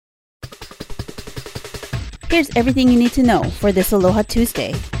Here's everything you need to know for this Aloha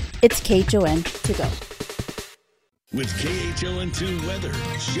Tuesday. It's KHON to go. With KHON2 weather,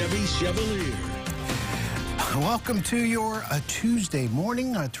 Chevy Chevalier. Welcome to your Tuesday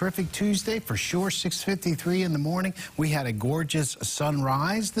morning, a terrific Tuesday for sure, 6:53 in the morning. We had a gorgeous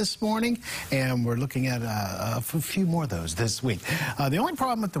sunrise this morning, and we're looking at a few more of those this week. The only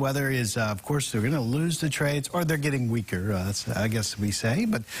problem with the weather is, of course, they're going to lose the trades, or they're getting weaker, that's, I guess we say.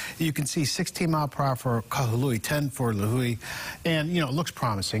 But you can see 16 mile per hour for Kahului, 10 for Lihue, and, you know, it looks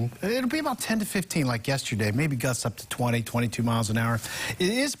promising. It'll be about 10 to 15 like yesterday, maybe gusts up to 20, 22 miles an hour. It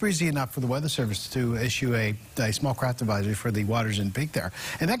is breezy enough for the Weather Service to issue a small craft advisory for the waters in Peak there.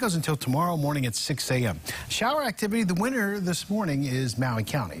 And that goes until tomorrow morning at 6 a.m. Shower activity, the winner this morning is Maui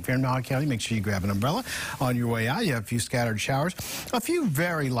County. If you're in Maui County, make sure you grab an umbrella on your way out. You have a few scattered showers. A few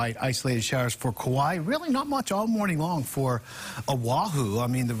very light isolated showers for Kauai. Really not much all morning long for Oahu. I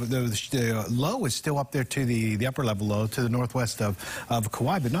mean, the low is still up there to the upper level low to the northwest of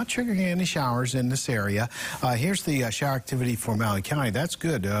Kauai, but not triggering any showers in this area. Here's the shower activity for Maui County. That's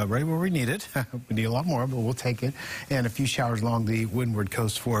good. Right where we need it. We need a lot more, but we'll take it. And a few showers along the windward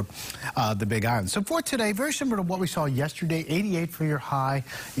coast for the Big Island. So for today, very similar to what we saw yesterday, 88 for your high.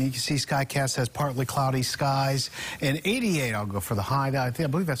 And you can see SkyCast has partly cloudy skies. And 88, I'll go for the high. I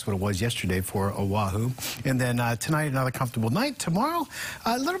believe that's what it was yesterday for Oahu. And then tonight, another comfortable night. Tomorrow,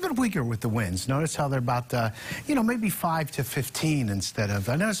 a little bit weaker with the winds. Notice how they're about, you know, maybe 5 to 15 instead of,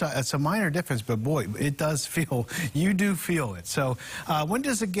 I know it's a minor difference, but boy, it does feel, you do feel it. So when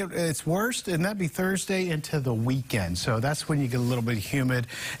does it get its worst? And that'd be Thursday into the weekend. So that's when you get a little bit humid.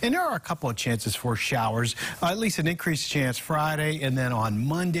 And there are a couple of chances for showers, at least an increased chance Friday. And then on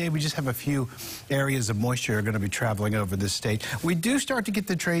Monday, we just have a few areas of moisture are going to be traveling over this state. We do start to get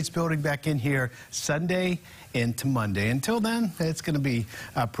the trades building back in here Sunday into Monday. Until then, it's going to be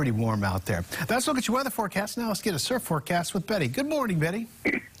pretty warm out there. Let's look at your weather forecast. Now let's get a surf forecast with Betty. Good morning, Betty.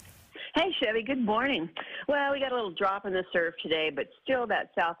 Hey, Chevy. Good morning. Well, we got a little drop in the surf today, but still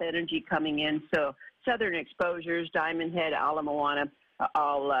that south energy coming in. So southern exposures, Diamond Head, Ala Moana,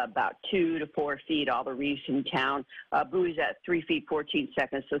 all about 2 to 4 feet, all the reefs in town. Buoys at 3 feet, 14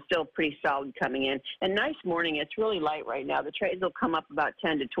 seconds, so still pretty solid coming in. And nice morning. It's really light right now. The trades will come up about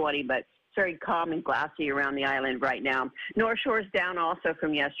 10 to 20, but it's very calm and glassy around the island right now. North Shore's down also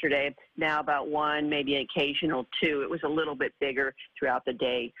from yesterday, now about 1, maybe an occasional 2. It was a little bit bigger throughout the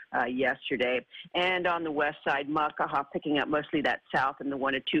day yesterday. And on the west side, Makaha picking up mostly that south in the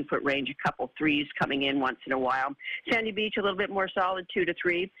 1 to 2 foot range, a couple threes coming in once in a while. Sandy Beach a little bit more solid, 2 to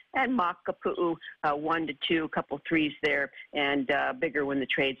 3. And Makapu'u 1 to 2, a couple threes there, and bigger when the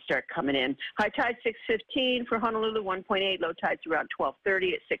trades start coming in. High tide 6:15 for Honolulu, 1.8. Low tides around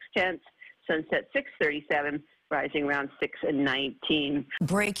 12:30 at 6:10. Sunset 6:37, rising around 6:19.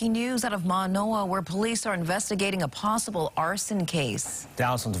 Breaking news out of Manoa, where police are investigating a possible arson case.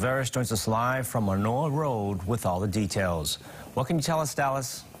 Dallas Ontiveros joins us live from Manoa Road with all the details. What can you tell us,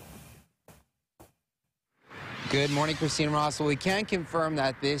 Dallas? Good morning, Christine Ross. Well, we can confirm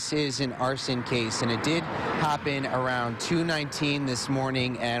that this is an arson case, and it did happen around 2:19 this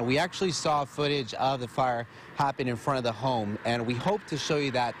morning, and we actually saw footage of the fire happen in front of the home, and we hope to show you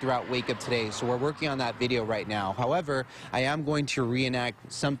that throughout Wake Up Today, so we're working on that video right now. However, I am going to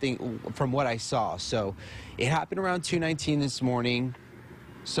reenact something from what I saw. So it happened around 2:19 this morning.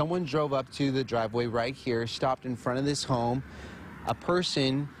 Someone drove up to the driveway right here, stopped in front of this home. A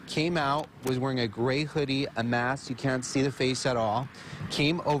person came out, was wearing a gray hoodie, a mask, you can't see the face at all,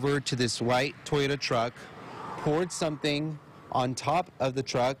 came over to this white Toyota truck, poured something on top of the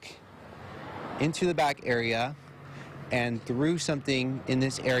truck into the back area, and threw something in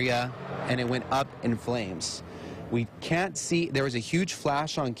this area, and it went up in flames. We can't see, there was a huge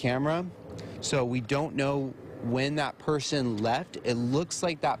flash on camera, so we don't know when that person left. It looks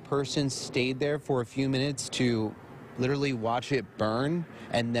like that person stayed there for a few minutes to literally watch it burn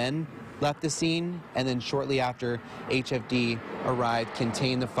and then left the scene, and then shortly after HFD arrived,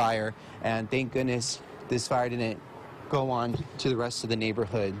 contained the fire, and thank goodness this fire didn't go on to the rest of the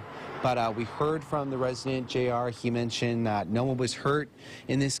neighborhood. But we heard from the resident, JR. He mentioned that no one was hurt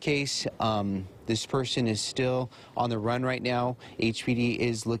in this case. This person is still on the run right now. HPD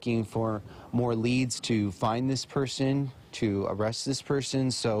is looking for more leads to find this person, to arrest this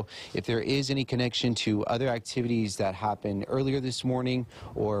person. So if there is any connection to other activities that happened earlier this morning,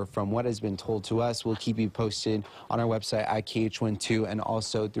 or from what has been told to us, we'll keep you posted on our website at KH12 and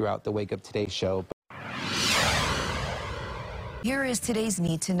also throughout the Wake Up Today show. Here is today's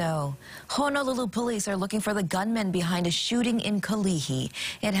Need to Know. Honolulu police are looking for the gunman behind a shooting in Kalihi.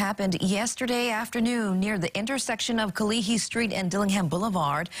 It happened yesterday afternoon near the intersection of Kalihi Street and Dillingham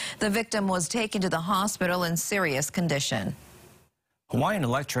Boulevard. The victim was taken to the hospital in serious condition. Hawaiian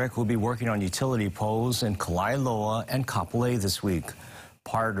Electric will be working on utility poles in Kalaeloa and Kapolei this week.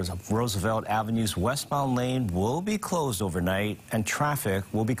 Part of Roosevelt Avenue's westbound lane will be closed overnight and traffic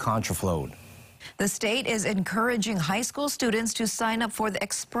will be contraflowed. The state is encouraging high school students to sign up for the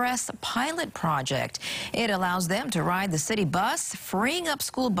Express Pilot Project. It allows them to ride the city bus, freeing up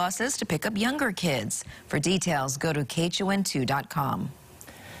school buses to pick up younger kids. For details, go to KHON2.com.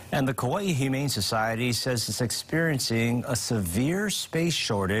 And the Kauai Humane Society says it's experiencing a severe space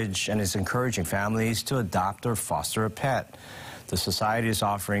shortage and is encouraging families to adopt or foster a pet. The society is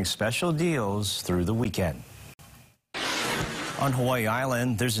offering special deals through the weekend. On Hawaii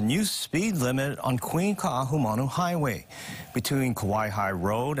Island, there's a new speed limit on Queen Ka'ahumanu Highway. Between Kauai High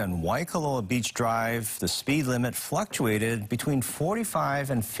Road and Waikoloa Beach Drive, the speed limit fluctuated between 45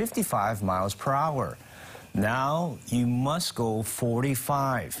 and 55 miles per hour. Now you must go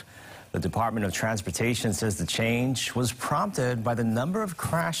 45. The Department of Transportation says the change was prompted by the number of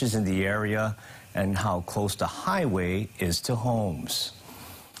crashes in the area and how close the highway is to homes.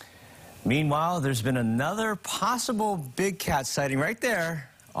 Meanwhile, there's been another possible big cat sighting right there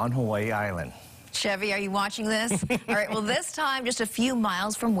on Hawaii Island. Chevy, are you watching this? All right, well, this time just a few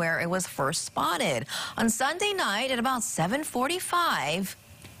miles from where it was first spotted. On Sunday night at about 7:45,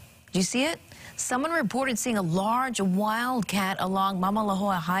 do you see it? Someone reported seeing a large wildcat along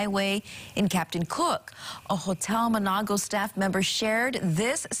Mamalahoa Highway in Captain Cook. A Hotel Manago staff member shared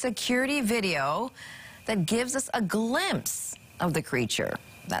this security video that gives us a glimpse of the creature.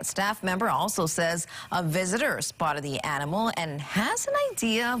 That staff member also says a visitor spotted the animal and has an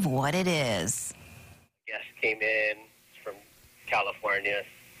idea of what it is. Guest came in from California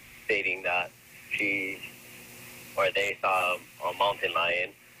stating that they saw a mountain lion,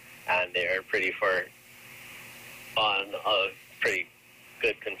 and they're on a pretty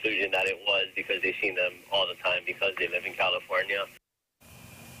good conclusion that it was because they've seen them all the time because they live in California.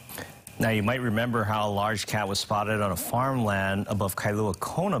 Now, you might remember how a large cat was spotted on a farmland above Kailua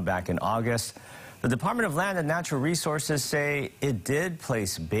Kona back in August. The Department of Land and Natural Resources say it did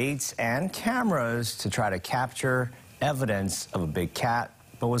place baits and cameras to try to capture evidence of a big cat,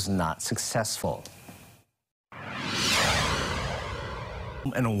 but was not successful.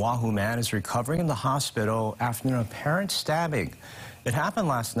 An Oahu man is recovering in the hospital after an apparent stabbing. It happened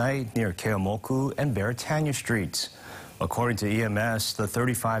last night near Keomoku and Beretania Streets. According to EMS, the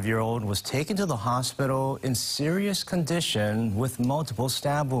 35-year-old was taken to the hospital in serious condition with multiple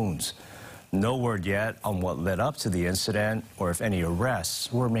stab wounds. No word yet on what led up to the incident or if any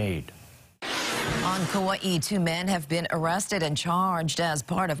arrests were made. On Kauai, 2 men have been arrested and charged as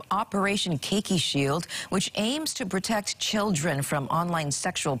part of Operation Keiki Shield, which aims to protect children from online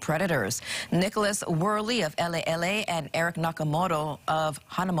sexual predators. Nicholas Worley of Eleele and Eric Nakamoto of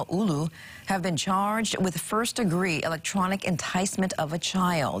Hanamaulu have been charged with first-degree electronic enticement of a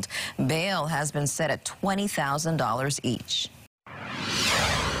child. Bail has been set at $20,000 each.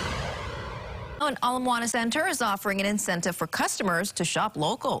 An Ala Moana Center is offering an incentive for customers to shop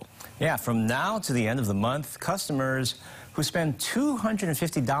local. Yeah, from now to the end of the month, customers who spend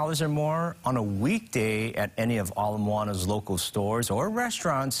 $250 or more on a weekday at any of Ala Moana's local stores or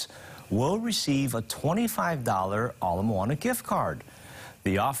restaurants will receive a $25 Ala Moana gift card.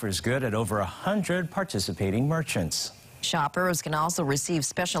 The offer is good at over 100 participating merchants. Shoppers can also receive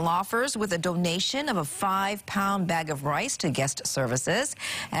special offers with a donation of a 5-pound bag of rice to guest services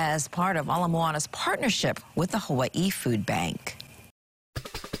as part of Ala Moana's partnership with the Hawaii Food Bank.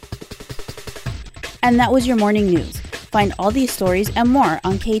 And that was your morning news. Find all these stories and more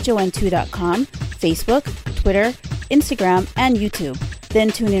on KHON2.com, Facebook, Twitter, Instagram, and YouTube.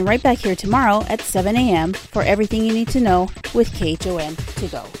 Then tune in right back here tomorrow at 7 a.m. for everything you need to know with KHON to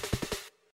go.